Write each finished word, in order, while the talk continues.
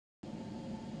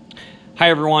Hi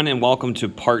everyone, and welcome to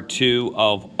part 2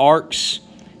 of arcs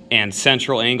and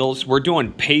central angles. We're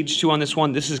doing page 2 on this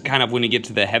one. This is kind of when you get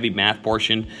to the heavy math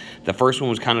portion. The first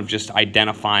one was kind of just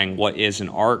identifying what is an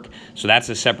arc. So that's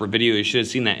a separate video. You should have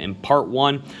seen that in part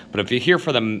 1. But if you're here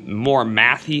for the more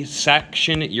mathy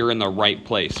section, you're in the right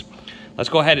place.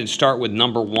 Let's go ahead and start with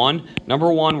number 1.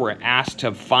 Number 1, we're asked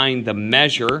to find the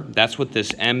measure. That's what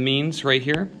this M means right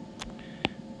here.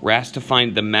 We're asked to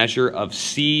find the measure of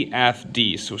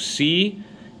CFD. So C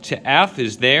to F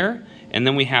is there, and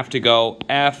then we have to go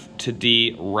F to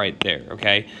D right there,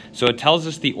 okay? So it tells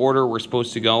us the order we're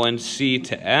supposed to go in, C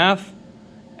to F,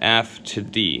 F to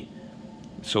D.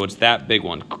 So it's that big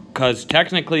one. Because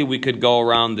technically we could go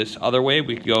around this other way.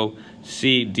 We could go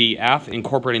C, D, F,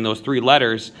 incorporating those 3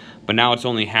 letters, but now it's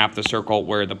only half the circle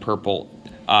where the purple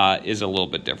is a little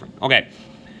bit different. Okay,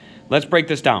 let's break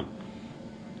this down.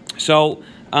 So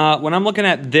when I'm looking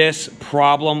at this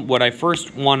problem, what I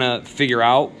first want to figure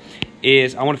out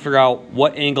is I want to figure out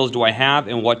what angles do I have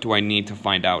and what do I need to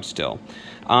find out still.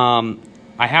 I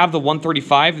have the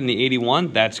 135 and the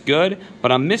 81, that's good,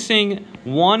 but I'm missing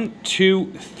 1,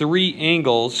 2, 3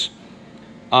 angles,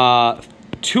 2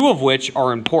 of which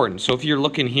are important. So if you're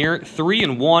looking here, 3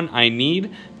 and 1 I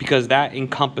need because that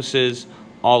encompasses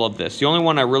all of this. The only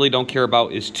one I really don't care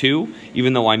about is 2,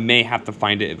 even though I may have to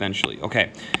find it eventually.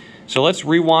 Okay. So let's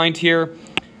rewind here.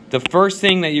 The first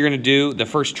thing that you're going to do, the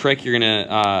first trick you're going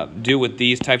to do with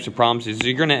these types of problems is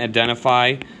you're going to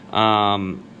identify, let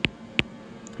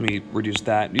me reduce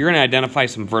that. You're going to identify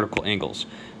some vertical angles.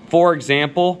 For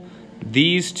example,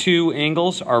 these 2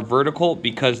 angles are vertical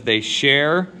because they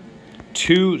share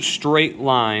 2 straight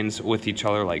lines with each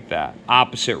other like that,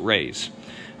 opposite rays.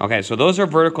 Okay, so those are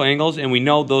vertical angles, and we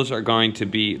know those are going to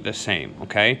be the same,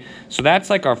 okay? So that's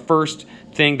like our first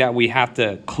thing that we have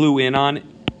to clue in on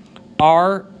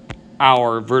are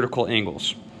our vertical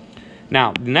angles.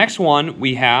 Now, the next one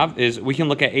we have is we can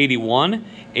look at 81.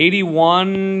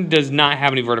 81 does not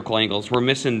have any vertical angles. We're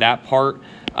missing that part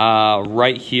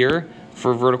right here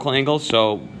for vertical angles,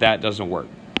 so that doesn't work.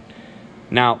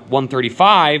 Now,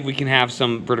 135 we can have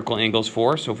some vertical angles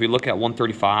for. So if we look at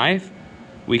 135,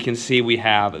 we can see we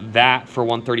have that for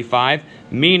 135,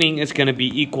 meaning it's going to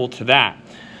be equal to that.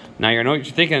 Now, you know what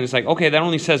you're thinking. It's like, okay, that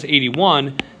only says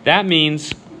 81. That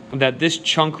means that this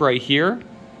chunk right here,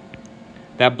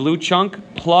 that blue chunk,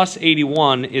 plus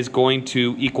 81 is going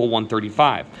to equal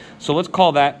 135. So let's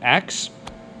call that X.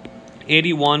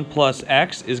 81 plus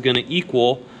X is going to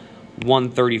equal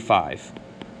 135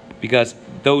 because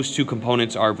those 2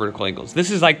 components are vertical angles.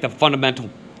 This is like the fundamental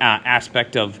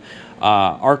aspect of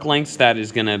arc lengths that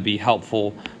is going to be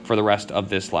helpful for the rest of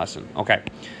this lesson. Okay,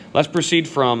 let's proceed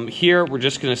from here. We're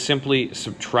just going to simply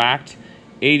subtract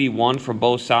 81 from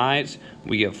both sides.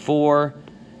 We get 4.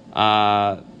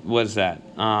 What is that?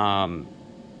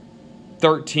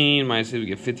 13 minus 8, we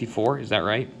get 54. Is that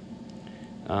right?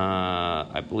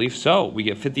 I believe so. We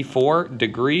get 54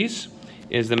 degrees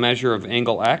is the measure of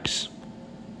angle X.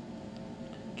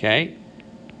 Okay.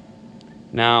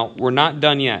 Now, we're not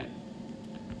done yet.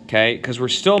 Okay, because we're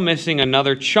still missing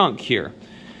another chunk here.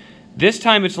 This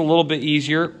time it's a little bit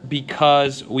easier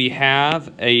because we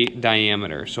have a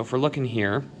diameter. So if we're looking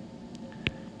here,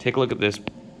 take a look at this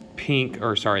pink,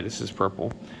 or sorry, this is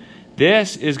purple.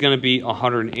 This is going to be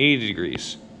 180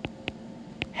 degrees.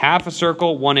 Half a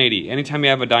circle, 180. Anytime you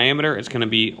have a diameter, it's going to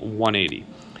be 180.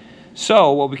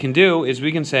 So what we can do is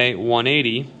we can say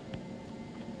 180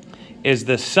 is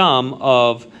the sum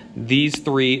of these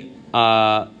 3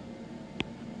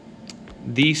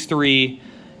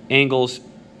 angles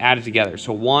added together.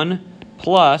 So 1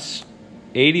 plus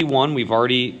 81, we've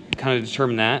already kind of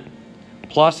determined that,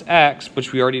 plus X,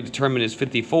 which we already determined is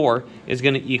 54, is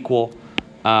going to equal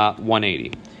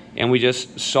 180. And we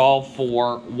just solve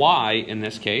for Y in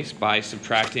this case by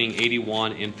subtracting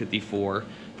 81 and 54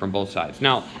 from both sides.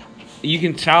 Now, you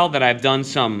can tell that I've done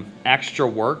some extra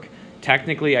work.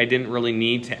 Technically, I didn't really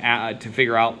need to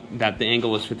figure out that the angle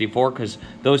was 54 because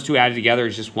those 2 added together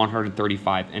is just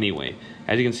 135 anyway.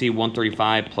 As you can see,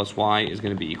 135 plus Y is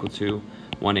going to be equal to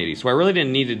 180. So I really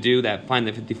didn't need to do that, find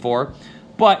the 54,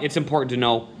 but it's important to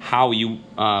know how you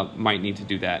might need to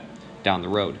do that down the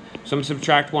road. So I'm going to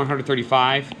subtract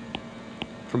 135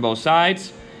 from both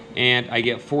sides, and I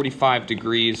get 45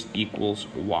 degrees equals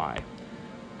Y.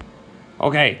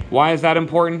 Okay, why is that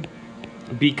important?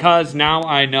 Because now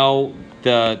I know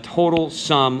the total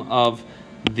sum of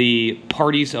the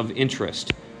parties of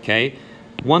interest, okay?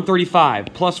 135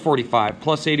 plus 45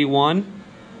 plus 81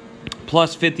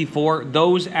 plus 54,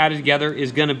 those added together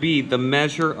is going to be the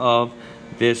measure of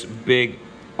this big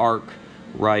arc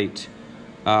right.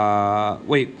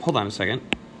 Wait, hold on a second.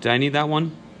 Did I need that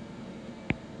one?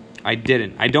 I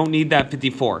didn't. I don't need that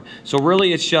 54. So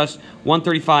really it's just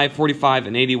 135, 45,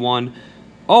 and 81.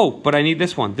 Oh, but I need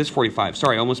this one, this 45.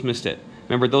 Sorry, I almost missed it.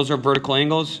 Remember, those are vertical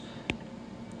angles.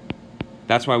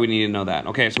 That's why we need to know that.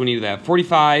 Okay, so we need that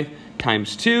 45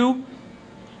 times 2.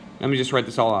 Let me just write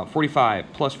this all out. 45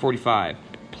 plus 45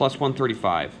 plus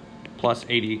 135 plus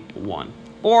 81.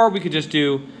 Or we could just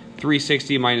do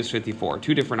 360 minus 54.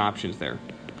 Two different options there.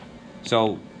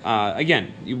 So,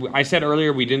 again, I said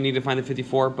earlier we didn't need to find the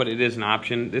 54, but it is an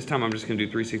option. This time I'm just going to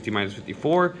do 360 minus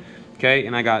 54. Okay,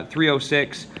 and I got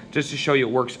 306. Just to show you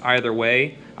it works either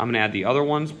way, I'm going to add the other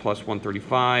ones, plus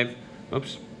 135.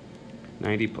 Oops.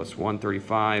 90 plus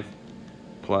 135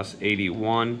 plus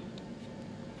 81.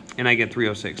 And I get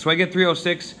 306. So I get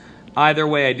 306. Either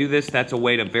way I do this, that's a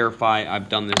way to verify I've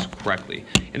done this correctly.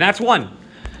 And that's one.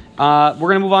 We're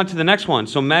going to move on to the next one.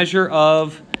 So measure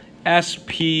of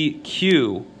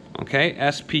SPQ. Okay,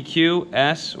 SPQ,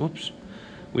 S, whoops.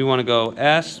 We want to go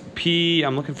SP,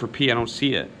 I'm looking for P, I don't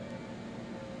see it.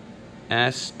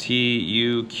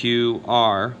 STUQR.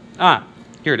 Ah,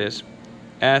 here it is.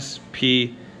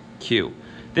 SPQ.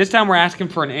 This time we're asking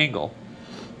for an angle.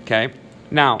 Okay.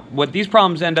 Now, what these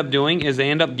problems end up doing is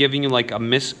they end up giving you like a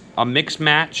mixed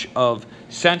match of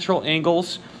central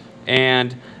angles,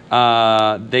 and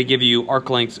they give you arc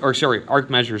lengths, or sorry, arc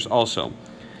measures also.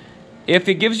 If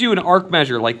it gives you an arc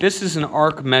measure, like this is an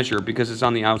arc measure because it's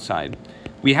on the outside,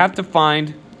 we have to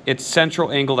find its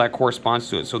central angle that corresponds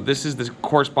to it. So this is the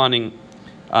corresponding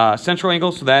central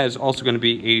angle, so that is also going to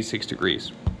be 86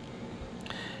 degrees.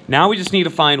 Now we just need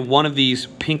to find one of these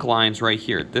pink lines right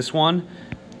here, this one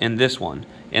and this one,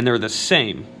 and they're the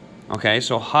same. Okay,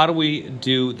 so how do we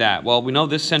do that? Well, we know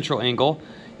this central angle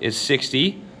is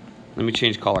 60. Let me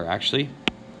change color actually.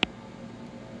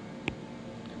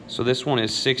 So this one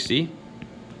is 60,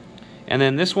 and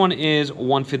then this one is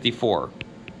 154.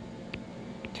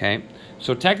 Okay,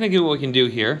 so technically what we can do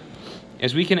here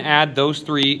is we can add those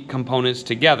three components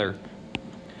together.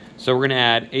 So we're going to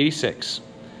add 86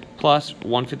 plus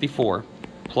 154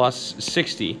 plus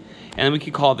 60, and then we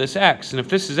can call this x. And if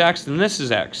this is x, then this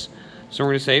is x. So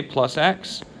we're going to say plus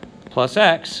x,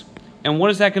 and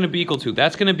what is that going to be equal to?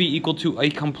 That's going to be equal to a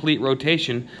complete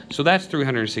rotation, so that's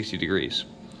 360 degrees.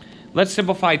 Let's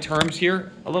simplify terms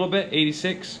here a little bit,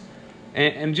 86.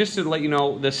 And just to let you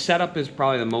know, the setup is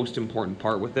probably the most important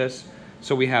part with this.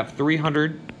 So we have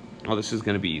 300, oh, this is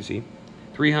going to be easy.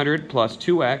 300 plus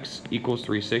 2x equals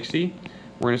 360.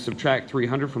 We're going to subtract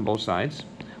 300 from both sides.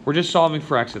 We're just solving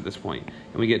for x at this point.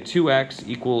 And we get 2x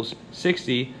equals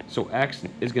 60, so x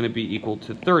is going to be equal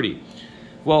to 30.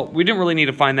 Well, we didn't really need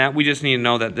to find that. We just need to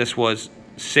know that this was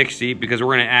 60 because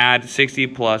we're going to add 60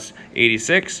 plus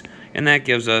 86, and that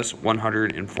gives us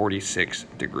 146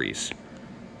 degrees.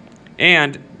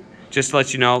 And just to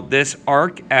let you know, this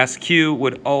arc SQ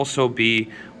would also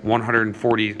be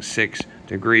 146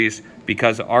 degrees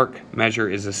because the arc measure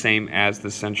is the same as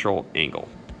the central angle.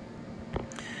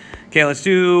 Okay, let's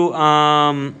do,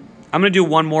 I'm going to do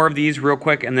one more of these real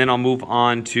quick, and then I'll move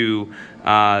on to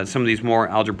some of these more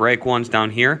algebraic ones down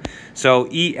here. So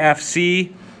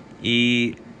EFC,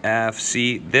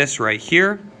 this right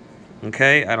here.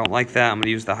 Okay, I don't like that. I'm going to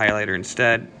use the highlighter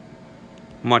instead.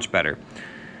 Much better.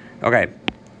 Okay,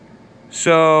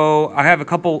 so I have a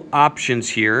couple options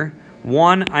here.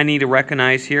 One, I need to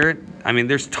recognize here, I mean,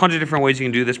 there's tons of different ways you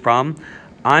can do this problem.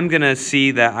 I'm going to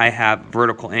see that I have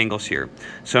vertical angles here.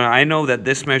 So I know that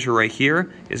this measure right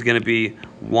here is going to be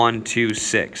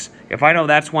 126. If I know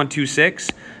that's 126,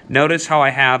 notice how I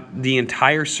have the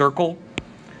entire circle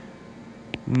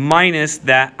minus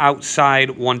that outside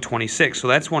 126. So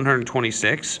that's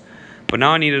 126. But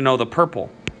now I need to know the purple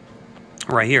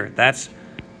right here. That's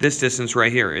this distance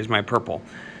right here is my purple.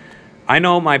 I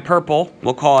know my purple,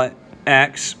 we'll call it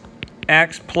x.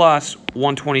 X plus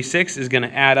 126 is going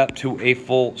to add up to a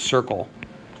full circle,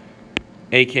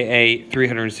 aka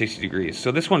 360 degrees.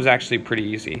 So this one's actually pretty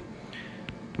easy.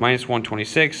 Minus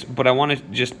 126, but I want to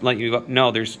just let you know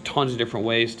there's tons of different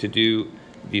ways to do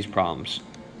these problems.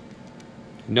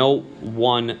 No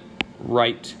one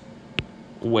right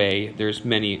way, there's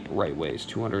many right ways.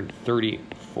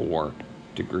 234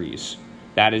 degrees.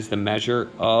 That is the measure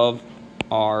of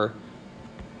our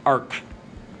arc.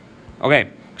 Okay.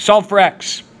 Solve for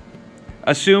x.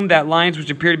 Assume that lines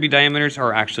which appear to be diameters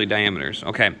are actually diameters.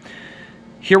 Okay.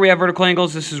 Here we have vertical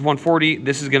angles. This is 140.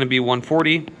 This is going to be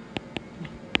 140.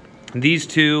 These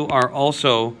two are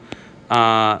also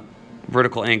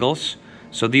vertical angles.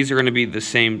 So these are going to be the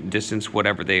same distance,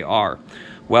 whatever they are.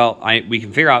 Well, we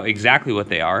can figure out exactly what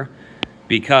they are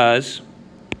because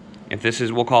if this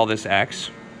is, we'll call this x.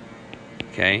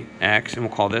 Okay, x, and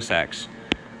we'll call this x.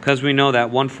 Because we know that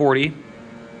 140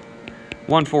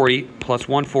 140 plus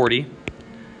 140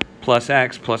 plus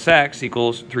x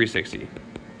equals 360.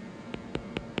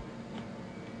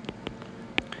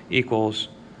 Equals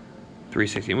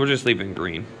 360. And we'll just leave it in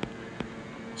green.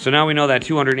 So now we know that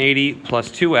 280 plus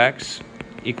 2x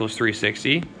equals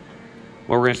 360. Well,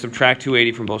 we're going to subtract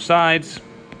 280 from both sides.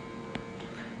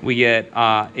 We get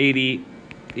 80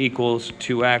 equals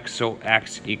 2x, so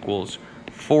x equals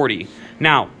 40.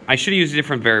 Now, I should have used a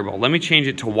different variable. Let me change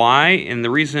it to y, and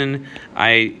the reason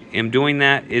I am doing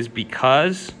that is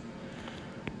because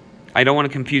I don't want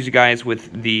to confuse you guys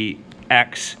with the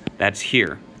x that's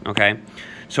here, okay?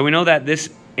 So we know that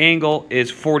this angle is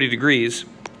 40 degrees.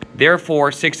 Therefore,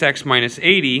 6x minus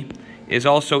 80 is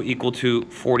also equal to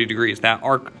 40 degrees. That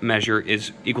arc measure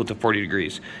is equal to 40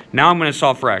 degrees. Now I'm going to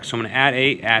solve for x. So I'm going to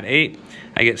add 8.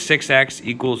 I get 6x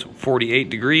equals 48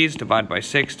 degrees, divided by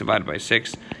 6,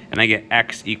 and I get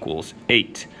x equals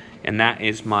 8. And that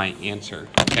is my answer.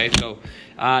 Okay, so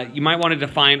you might want to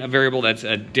define a variable that's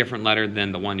a different letter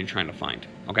than the one you're trying to find.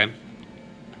 Okay.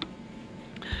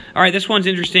 All right, this one's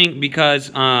interesting because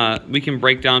we can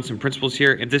break down some principles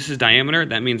here. If this is diameter,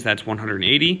 that means that's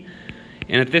 180.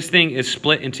 And if this thing is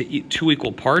split into 2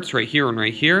 equal parts, right here and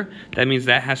right here, that means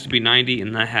that has to be 90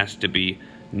 and that has to be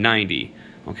 90,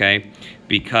 okay?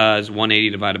 Because 180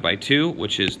 divided by 2,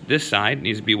 which is this side,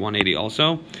 needs to be 180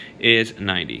 also, is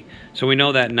 90. So we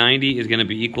know that 90 is going to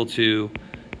be equal to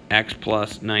x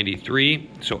plus 93,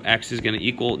 so x is going to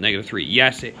equal -3.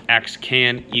 Yes, x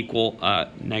can equal a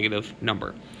negative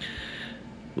number.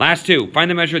 Last two, find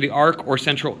the measure of the arc or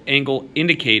central angle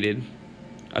indicated.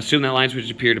 Assume that lines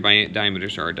which appear to be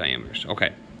diameters are diameters.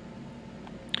 Okay.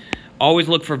 Always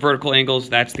look for vertical angles.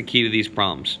 That's the key to these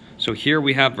problems. So here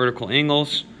we have vertical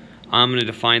angles. I'm going to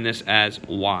define this as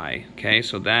y. Okay,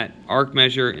 so that arc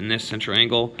measure and this central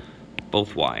angle,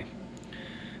 both y.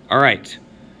 All right.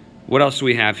 What else do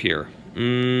we have here?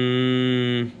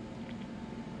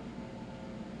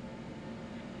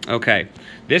 Okay.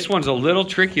 This one's a little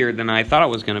trickier than I thought it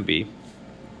was going to be.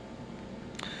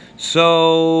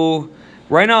 So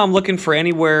right now I'm looking for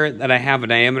anywhere that I have a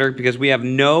diameter because we have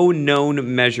no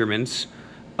known measurements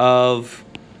of,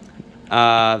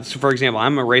 so for example,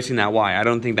 I'm erasing that y. I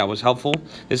don't think that was helpful.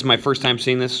 This is my first time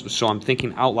seeing this, so I'm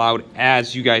thinking out loud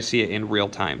as you guys see it in real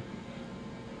time.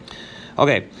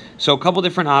 Okay, so a couple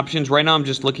different options. Right now I'm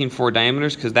just looking for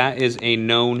diameters because that is a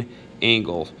known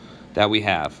angle that we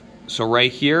have. So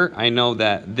right here, I know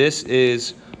that this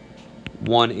is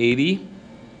 180,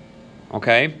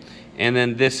 okay? And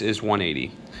then this is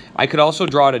 180. I could also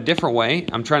draw it a different way.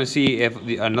 I'm trying to see if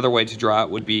another way to draw it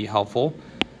would be helpful.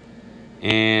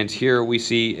 And here we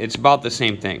see it's about the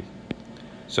same thing.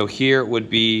 So here would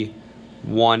be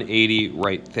 180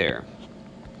 right there.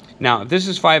 Now, if this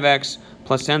is 5x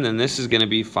plus 10, then this is going to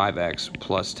be 5x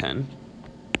plus 10.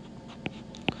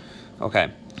 Okay.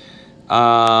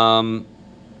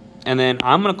 And then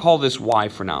I'm going to call this y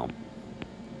for now.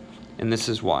 And this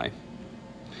is y.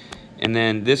 And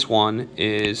then this one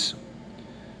is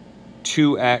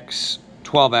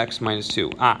 12x minus 2.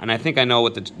 And I think I know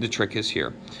what the trick is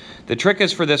here. The trick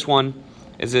is for this one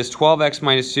is this 12x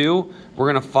minus 2.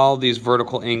 We're going to follow these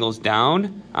vertical angles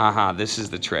down. This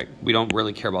is the trick. We don't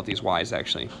really care about these y's,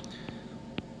 actually.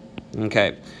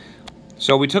 Okay.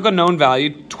 So we took a known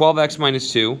value, 12x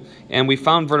minus 2, and we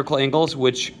found vertical angles,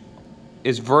 which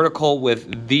is vertical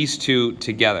with these two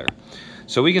together.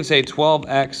 So we can say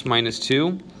 12x minus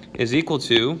 2 is equal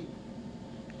to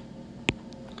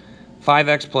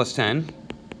 5x plus 10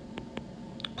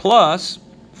 plus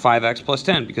 5x plus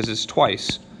 10 because it's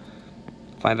twice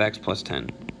 5x plus 10.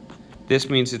 This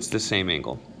means it's the same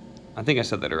angle. I think I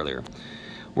said that earlier.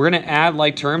 We're going to add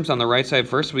like terms on the right side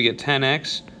first. So we get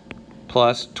 10x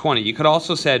plus 20. You could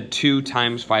also said 2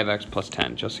 times 5x plus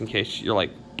 10, just in case you're like,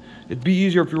 it'd be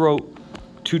easier if you wrote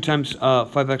 2 times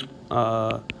 5x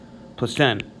plus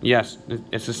 10. Yes,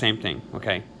 it's the same thing.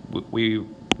 Okay, we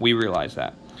realize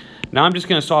that. Now I'm just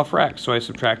going to solve for x. So I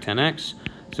subtract 10x,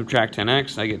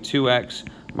 I get 2x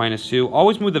minus 2.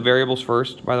 Always move the variables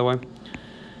first, by the way.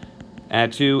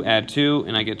 Add 2,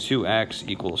 and I get 2x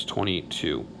equals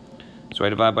 22. So I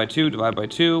divide by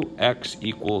 2, x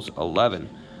equals 11.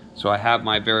 So I have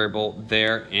my variable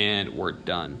there, and we're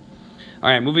done. All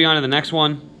right, moving on to the next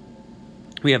one.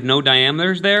 We have no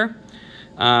diameters there.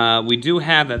 We do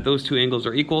have that those two angles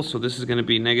are equal, so this is going to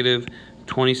be negative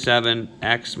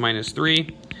 27x minus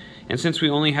 3. And since we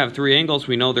only have 3 angles,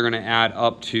 we know they're going to add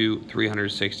up to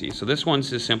 360. So this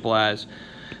one's as simple as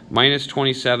minus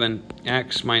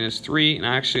 27x minus 3. And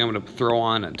actually, I'm going to throw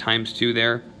on a times 2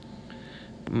 there.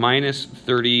 Minus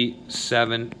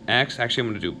 37x. Actually, I'm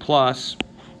going to do plus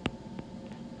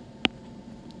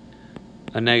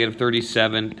a negative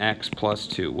 37x plus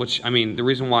 2, which, I mean, the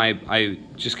reason why I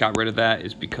just got rid of that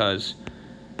is because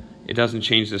it doesn't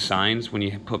change the signs when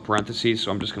you put parentheses,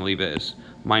 so I'm just going to leave it as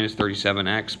minus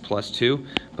 37x plus 2,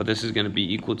 but this is going to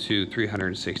be equal to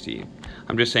 360.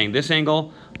 I'm just saying this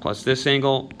angle plus this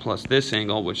angle plus this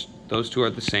angle, which those two are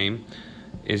the same,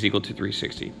 is equal to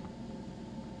 360.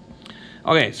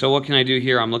 Okay, so what can I do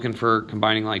here? I'm looking for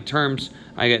combining like terms.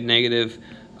 I get negative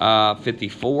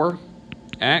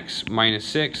 54x minus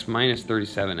 6 minus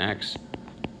 37x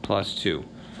plus 2.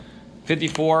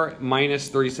 54 minus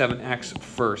 37x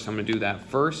first. I'm going to do that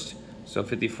first. So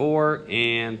 54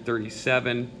 and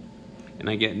 37, and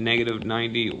I get negative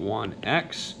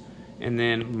 91x, and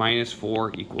then minus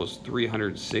 4 equals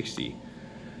 360.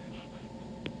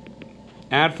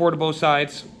 Add 4 to both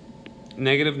sides.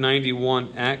 Negative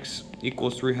 91x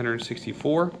equals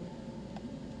 364.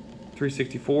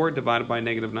 364 divided by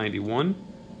negative 91.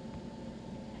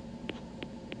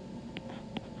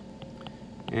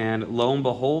 And lo and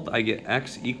behold, I get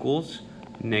x equals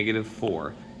negative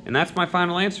 4. And that's my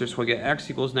final answer, so I get x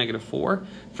equals negative 4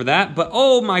 for that. But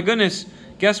oh my goodness,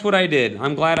 guess what I did?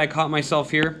 I'm glad I caught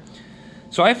myself here.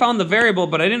 So I found the variable,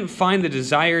 but I didn't find the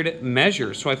desired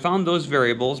measure. So I found those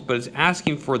variables, but it's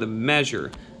asking for the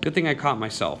measure. Good thing I caught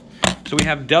myself. So we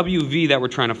have WV that we're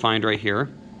trying to find right here.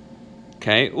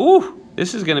 Okay, ooh,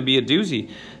 this is gonna be a doozy.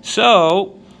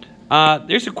 So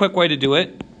there's a quick way to do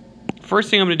it. First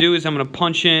thing I'm going to do is I'm going to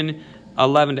punch in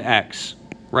 11 to x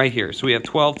right here. So we have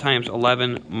 12 times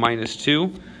 11 minus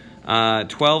 2.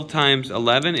 12 times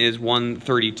 11 is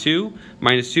 132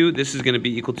 minus 2. This is going to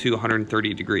be equal to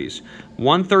 130 degrees.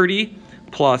 130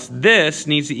 plus this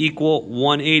needs to equal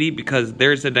 180 because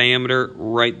there's the diameter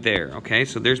right there. Okay,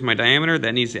 so there's my diameter.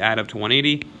 That needs to add up to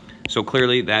 180. So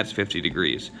clearly that's 50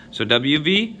 degrees. So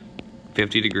WV,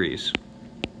 50 degrees.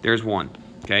 There's one.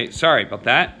 Okay, sorry about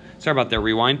that. Sorry about that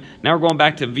rewind. Now we're going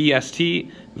back to VST.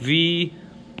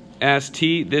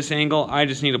 VST, this angle, I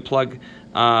just need to plug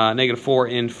negative 4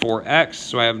 in for x.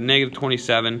 So I have negative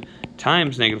 27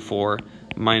 times negative 4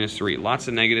 minus 3. Lots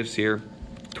of negatives here.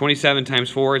 27 times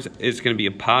 4 is going to be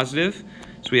a positive.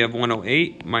 So we have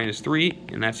 108 minus 3,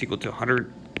 and that's equal to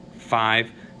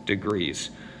 105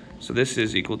 degrees. So this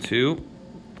is equal to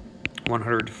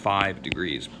 105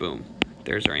 degrees. Boom.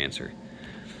 There's our answer.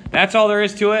 That's all there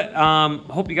is to it.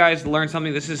 Hope you guys learned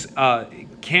something. This is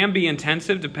can be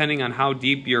intensive depending on how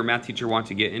deep your math teacher wants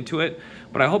to get into it.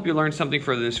 But I hope you learned something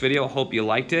from this video. Hope you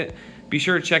liked it. Be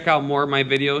sure to check out more of my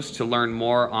videos to learn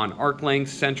more on arc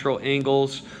lengths, central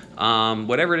angles,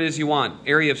 whatever it is you want.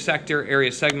 Area of sector,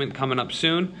 area segment coming up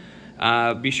soon.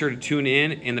 Be sure to tune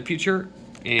in the future.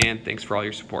 And thanks for all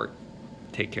your support.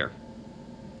 Take care.